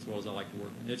as well as I liked to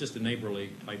work. It's just a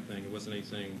neighborly type thing. It wasn't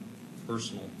anything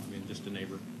personal. I mean, just a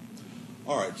neighbor.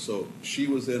 All right, so she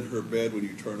was in her bed when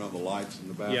you turned on the lights in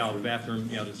the bathroom? Yeah, the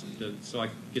bathroom, so I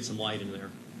could get some light in there.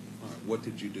 All right, what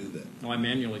did you do then? I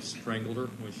manually strangled her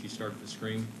when she started to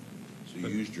scream. So you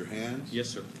used your hands? Yes,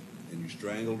 sir. And you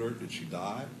strangled her? Did she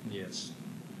die? Yes.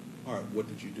 All right, what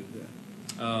did you do then?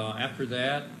 After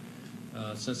that,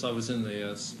 since I was in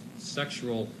the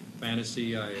sexual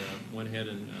fantasy, I went ahead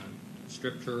and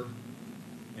stripped her,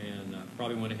 and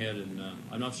probably went ahead and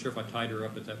I'm not sure if I tied her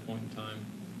up at that point in time.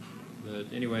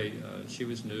 But anyway, she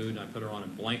was nude. I put her on a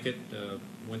blanket,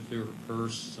 went through her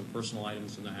purse, some personal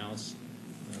items in the house,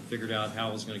 figured out how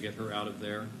I was going to get her out of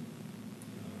there.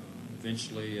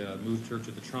 Eventually moved her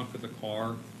to the trunk of the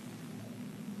car.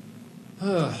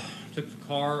 Took the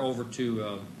car over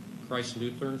to Christ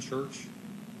Lutheran Church.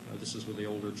 This is with the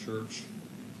older church.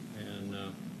 And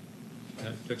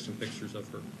took some pictures of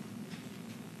her.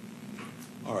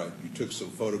 All right, you took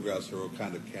some photographs of her. What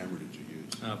kind of camera did you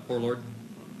use? Poor Lord.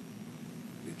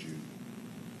 Did you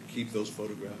keep those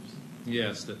photographs?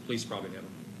 Yes, the police probably have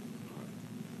them.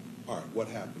 All right, what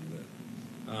happened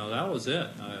then? That was it.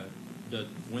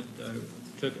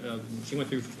 She went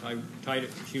through. I tied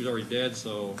it. She was already dead,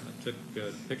 so I took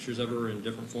pictures of her in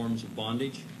different forms of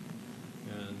bondage,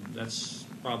 and that's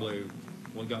probably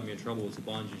what got me in trouble was the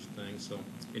bondage thing. So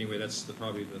anyway, that's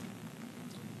probably the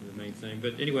main thing.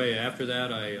 But anyway, after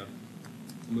that, I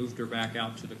moved her back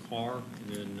out to the car,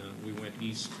 and then we went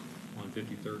east on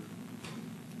 53rd.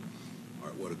 All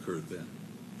right, what occurred then?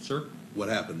 Sir? What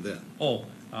happened then? Oh,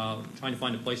 trying to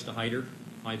find a place to hide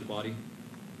the body.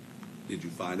 Did you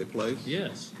find a place?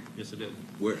 Yes, yes, I did.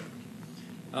 Where?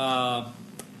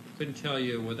 Couldn't tell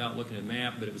you without looking at a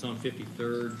map, but it was on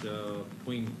 53rd,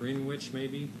 between Greenwich,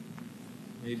 maybe.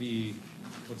 Maybe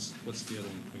what's the other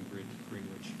one between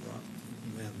Greenwich?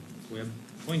 Webb.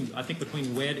 I think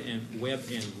between Webb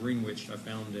and Greenwich, I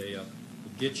found a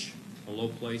ditch, a low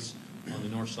place on the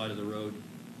north side of the road,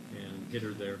 and hid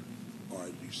her there. All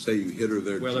right, you say you hit her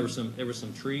there. Well, there were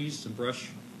some trees, some brush,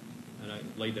 and I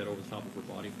laid that over the top of her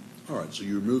body. All right, so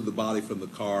you removed the body from the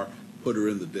car, put her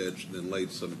in the ditch, and then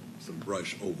laid some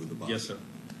brush over the body. Yes, sir.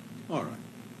 All right.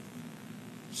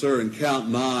 Sir, in count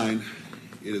 9,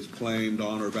 it is claimed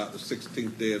on or about the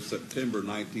 16th day of September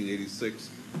 1986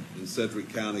 in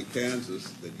Sedgwick County, Kansas,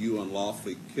 that you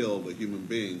unlawfully killed a human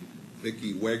being,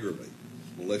 Vicki Wegerle,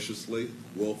 maliciously,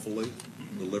 willfully,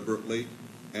 deliberately,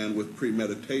 and with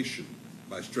premeditation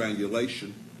by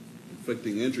strangulation,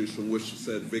 inflicting injuries from which the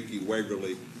said Vicki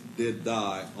Wegerle did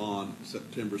die on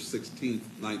September 16th,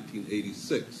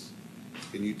 1986.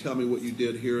 Can you tell me what you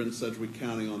did here in Sedgwick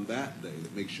County on that day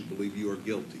that makes you believe you are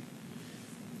guilty?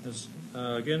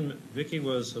 Again, Vicki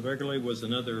Wegerle was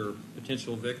another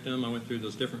potential victim. I went through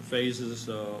those different phases,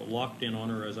 locked in on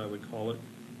her, as I would call it,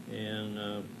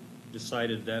 and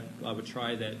decided that I would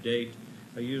try that date.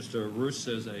 I used Roos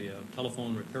as a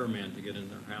telephone repairman to get in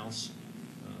their house.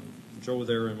 Drove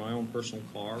there in my own personal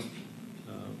car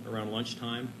around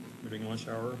lunchtime, during lunch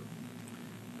hour,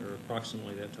 or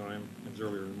approximately that time. It was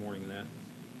earlier in the morning than that.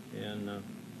 And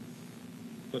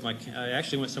I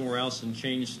actually went somewhere else and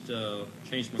changed my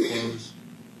clothes,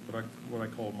 what I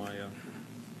call my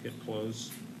hit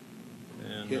clothes.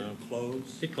 And, Hit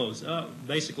clothes? Hit clothes.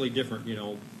 Basically different,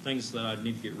 things that I'd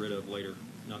need to get rid of later.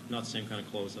 Not the same kind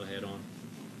of clothes that I had on.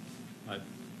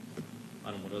 I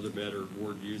don't know what other better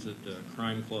word to use it,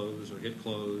 crime clothes or hit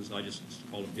clothes. I just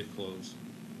call them hit clothes.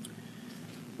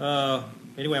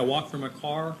 Anyway, I walked from my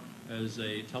car as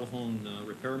a telephone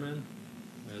repairman.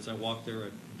 As I walked there, I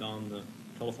donned the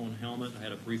telephone helmet. I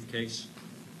had a briefcase.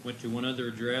 Went to one other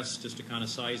address just to kind of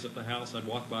size up the house. I'd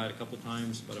walked by it a couple of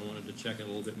times, but I wanted to check it a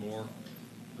little bit more.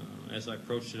 As I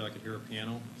approached it, I could hear a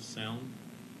piano sound.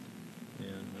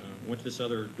 And went to this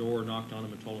other door, knocked on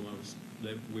them, and told them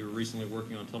that we were recently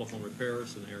working on telephone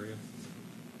repairs in the area.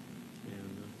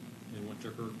 And went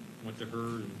to her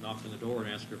and knocked on the door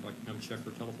and asked her if I could come check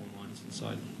her telephone lines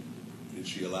inside. Did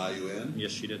she allow you in?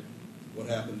 Yes, she did. What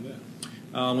happened then?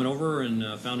 Went over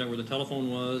and found out where the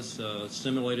telephone was,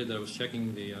 simulated that I was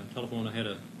checking the telephone. I had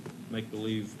a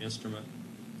make-believe instrument,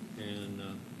 and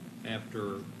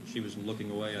after she was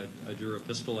looking away, I drew a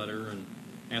pistol at her and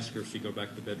asked her if she'd go back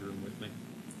to the bedroom with me.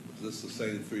 Was this the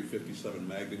same .357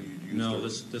 Magnum you'd used? No,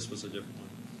 this was a different one.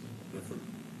 Different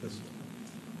pistol.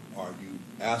 Or you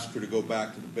asked her to go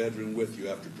back to the bedroom with you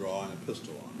after drawing a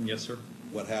pistol on her? Yes, sir.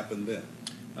 What happened then?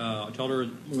 I told her,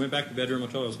 we went back to the bedroom, I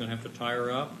told her I was going to have to tie her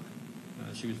up.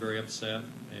 She was very upset,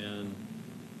 and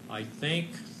I think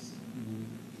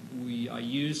I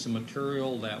used some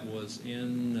material that was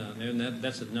in, and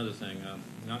that's another thing, I'm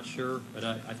not sure, but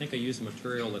I think I used the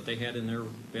material that they had in their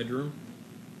bedroom,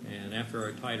 and after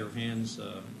I tied her hands,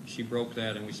 she broke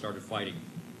that and we started fighting,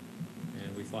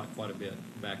 and we fought quite a bit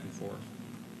back and forth.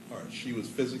 All right, she was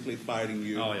physically fighting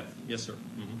you? Oh, yeah. Yes, sir.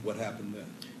 Mm-hmm. What happened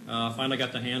then? Finally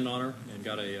got the hand on her and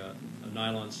got a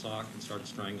nylon sock and started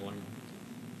strangling her.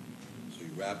 So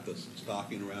you wrapped the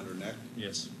stocking around her neck?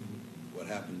 Yes. Mm-hmm. What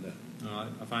happened then?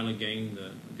 I finally gained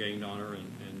on her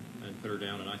and put her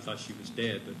down, and I thought she was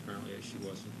dead, but apparently she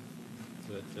wasn't.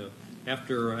 But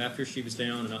after she was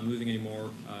down and not moving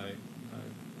anymore, I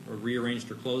rearranged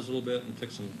her clothes a little bit and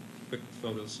took some quick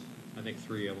photos. I think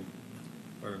 3 of them,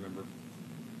 if I remember.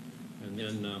 And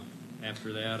then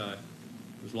after that, there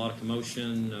was a lot of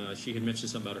commotion. She had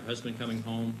mentioned something about her husband coming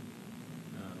home,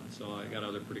 so I got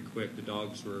out there pretty quick. The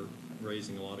dogs were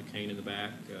raising a lot of cane in the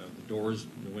back. The doors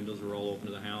and the windows were all open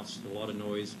to the house. There was a lot of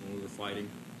noise when we were fighting,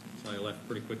 so I left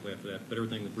pretty quickly after that. Put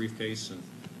everything in the briefcase and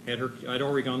had her. I'd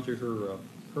already gone through her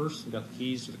purse and got the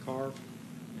keys to the car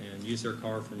and used their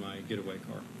car for my getaway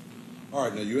car. All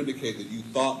right, now you indicate that you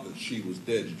thought that she was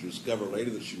dead. Did you discover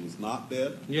later that she was not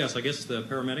dead? Yes, I guess the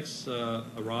paramedics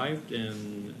arrived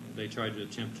and they tried to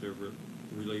attempt to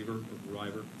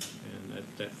revive her, and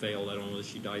that failed. I don't know whether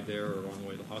she died there or on the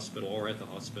way to the hospital or at the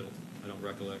hospital. I don't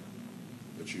recollect.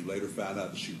 But you later found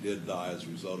out that she did die as a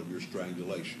result of your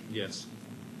strangulation. Yes.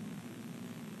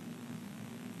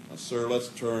 Now, sir, let's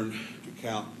turn to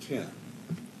count 10.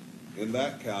 In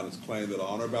that count, it's claimed that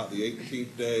on or about the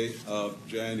 18th day of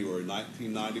January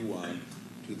 1991,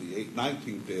 to the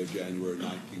 19th day of January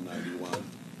 1991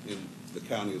 in the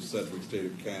county of Sedgwick, state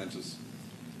of Kansas,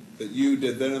 that you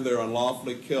did then and there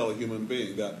unlawfully kill a human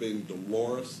being, that being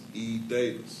Dolores E.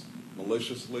 Davis,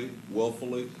 maliciously,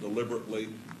 willfully, deliberately,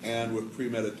 and with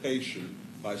premeditation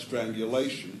by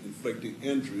strangulation, inflicting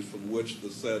injuries from which the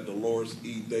said Dolores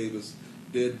E. Davis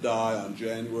did die on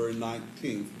January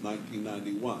 19th,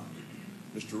 1991.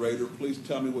 Mr. Rader, please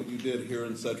tell me what you did here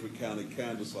in Sedgwick County,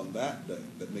 Kansas on that day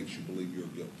that makes you believe you're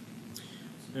guilty.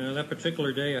 That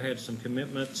particular day I had some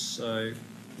commitments. I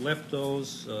left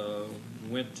those,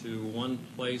 went to one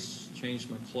place, changed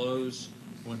my clothes,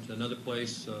 went to another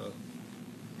place,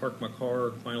 parked my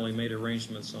car, finally made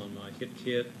arrangements on my hit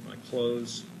kit, my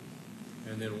clothes,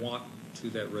 and then walked to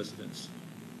that residence.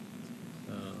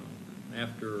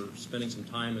 After spending some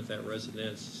time at that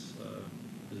residence,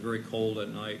 it was very cold at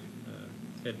night.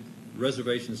 Had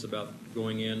reservations about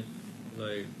going in.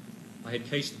 I had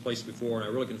cased the place before, and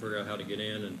I really couldn't figure out how to get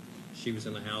in, and she was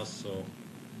in the house, so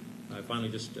I finally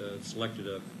just selected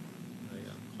a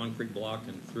concrete block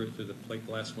and threw it through the plate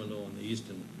glass window on the east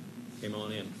and came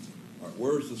on in. All right,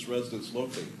 where is this residence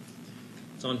located?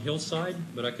 It's on Hillside,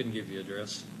 but I couldn't give you the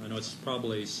address. I know it's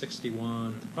probably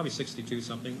 61, probably 62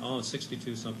 something. Oh, it's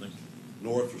 62 something.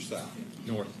 North or south?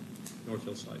 North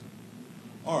Hillside.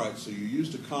 All right, so you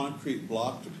used a concrete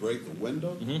block to break the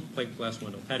window? Mm-hmm. Plate glass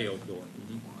window, patio door.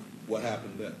 Mm-hmm. What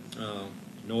happened then?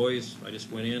 Noise. I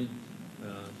just went in.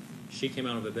 She came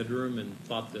out of a bedroom and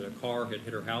thought that a car had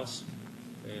hit her house,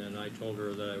 and I told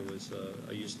her that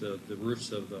I used the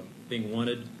roofs of being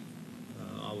wanted.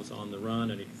 I was on the run.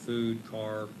 I needed food,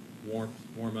 car,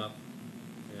 warm up,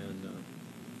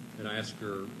 and I asked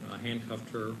her. I handcuffed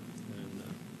her and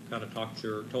kind of talked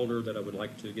to her. Told her that I would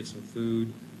like to get some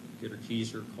food, get her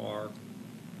keys, her car,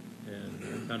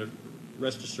 and kind of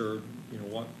rest assured,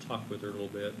 talked with her a little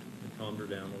bit and calmed her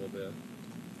down a little bit.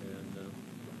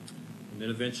 And then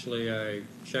eventually I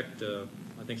checked,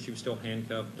 I think she was still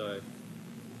handcuffed. I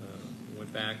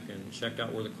went back and checked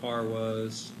out where the car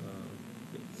was,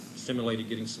 stimulated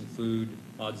getting some food,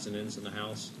 odds and ends in the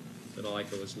house that I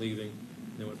was leaving.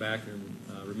 And then went back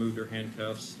and removed her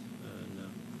handcuffs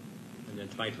and then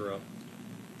tied her up.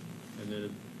 And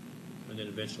then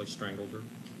eventually strangled her.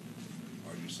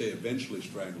 Or you say eventually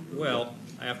strangled her? Well,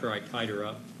 after I tied her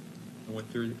up, I went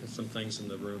through some things in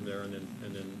the room there and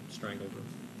then strangled her.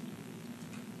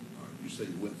 All right, you say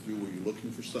you went through, were you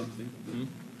looking for something? Mm-hmm.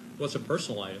 Well, some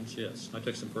personal items, yes. I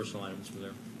took some personal items from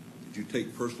there. Did you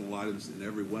take personal items in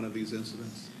every one of these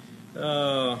incidents?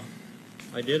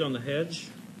 I did on the hedge.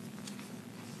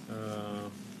 I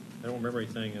don't remember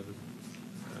anything of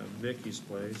Vicky's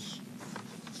place.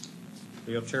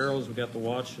 The Oteros, we got the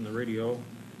watch and the radio.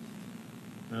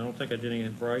 I don't think I did any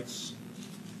Brights.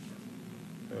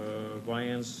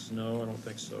 Vians, no, I don't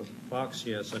think so. Fox,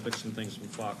 yes, I took some things from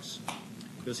Fox.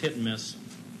 It was hit and miss.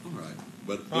 All right.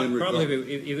 But Probably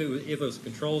if it was a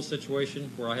controlled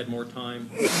situation where I had more time,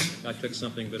 I took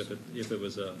something, but if it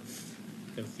was a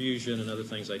confusion and other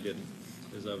things, I didn't,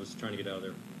 because I was trying to get out of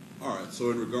there. All right, so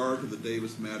in regard to the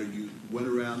Davis matter, you went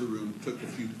around the room, took a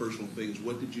few personal things.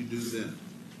 What did you do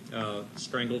then?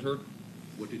 Strangled her.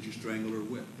 What did you strangle her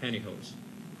with? Pantyhose.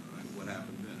 All right, what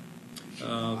happened then?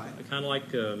 Kind of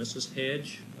like Mrs.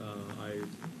 Hedge. I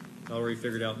already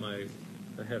figured out I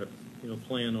had a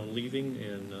plan on leaving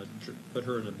and put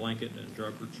her in a blanket and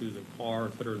drug her to the car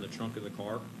and put her in the trunk of the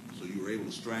car. So you were able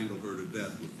to strangle her to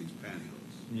death with these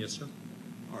pantyhose? Yes, sir.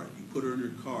 All right, you put her in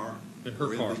your car. In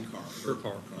her car. In the car. Her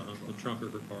car. The trunk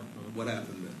of her car. What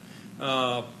happened then?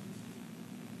 I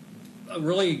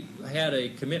really had a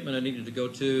commitment I needed to go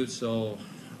to, so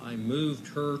I moved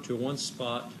her to one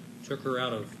spot, took her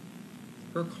out of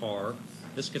her car.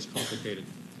 This gets complicated.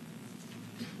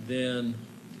 Then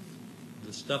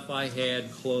the stuff I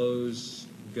had, clothes,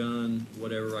 gun,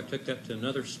 whatever, I took that to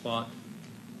another spot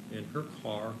in her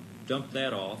car, dumped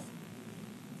that off.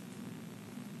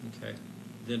 Okay.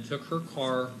 Then took her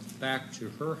car back to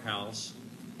her house,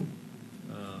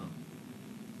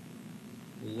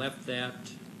 left that,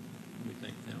 let me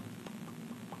think now.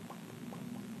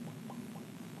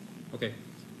 Okay.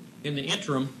 In the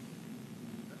interim,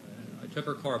 I took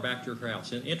her car back to her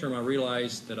house. In the interim, I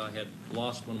realized that I had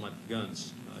lost one of my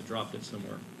guns. I dropped it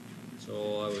somewhere.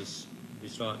 So I was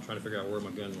trying to figure out where my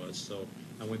gun was. So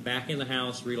I went back in the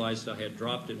house, realized I had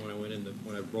dropped it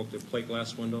when I broke the plate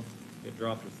glass window. It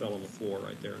dropped and fell on the floor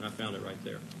right there, and I found it right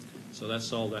there. So that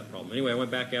solved that problem. Anyway, I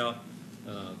went back out,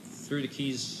 threw the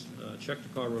keys, checked the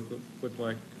car real quick,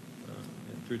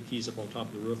 and threw the keys up on top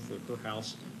of the roof of her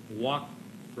house, walked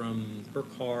from her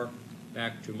car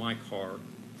back to my car,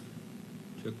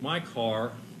 took my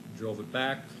car, drove it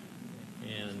back,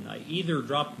 And I either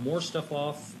dropped more stuff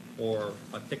off or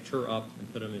I picked her up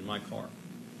and put them in my car.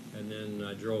 And then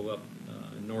I drove up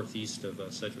northeast of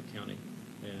Sedgwick County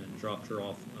and dropped her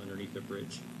off underneath the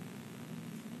bridge.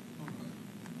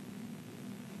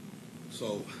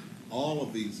 So all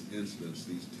of these incidents,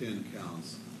 these 10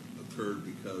 counts, occurred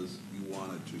because you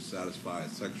wanted to satisfy a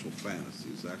sexual fantasy.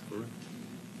 Is that correct?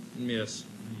 Yes.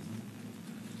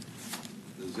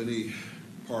 Does any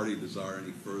party desire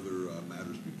any further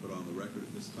matters be put on the record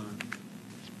at this time?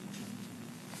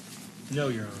 No,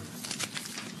 Your Honor.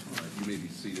 All right, you may be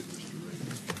seated, Mr.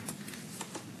 Rader.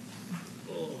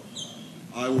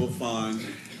 I will find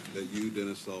that you,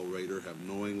 Dennis L. Rader, have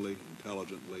knowingly,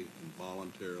 intelligently, and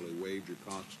voluntarily waived your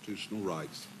constitutional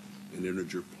rights and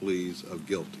entered your pleas of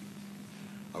guilty.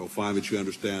 I will find that you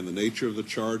understand the nature of the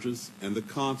charges and the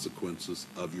consequences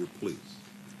of your pleas.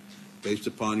 Based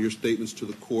upon your statements to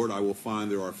the court, I will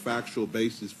find there are factual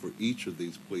bases for each of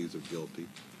these pleas of guilty.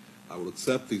 I will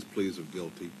accept these pleas of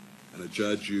guilty and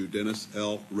adjudge you, Dennis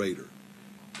L. Rader,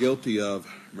 guilty of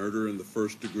murder in the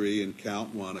first degree in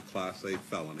count 1, a Class A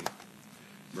felony,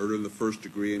 murder in the first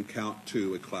degree in count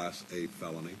 2, a Class A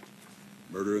felony,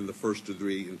 murder in the first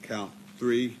degree in count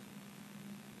 3,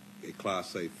 a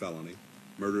Class A felony,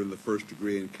 murder in the first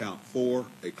degree in count 4,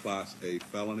 a Class A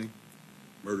felony,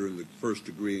 murder in the first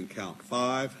degree in count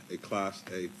 5, a Class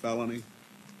A felony,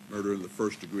 murder in the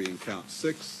first degree in count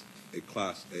 6, a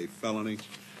Class A felony,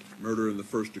 murder in the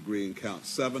first degree in count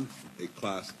 7, a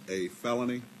Class A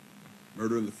felony,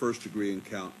 murder in the first degree in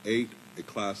count 8, a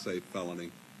Class A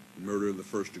felony, murder in the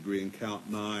first degree in count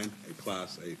 9, a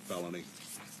Class A felony,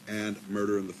 and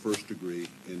murder in the first degree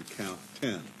in count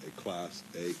 10, a Class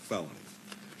A felony.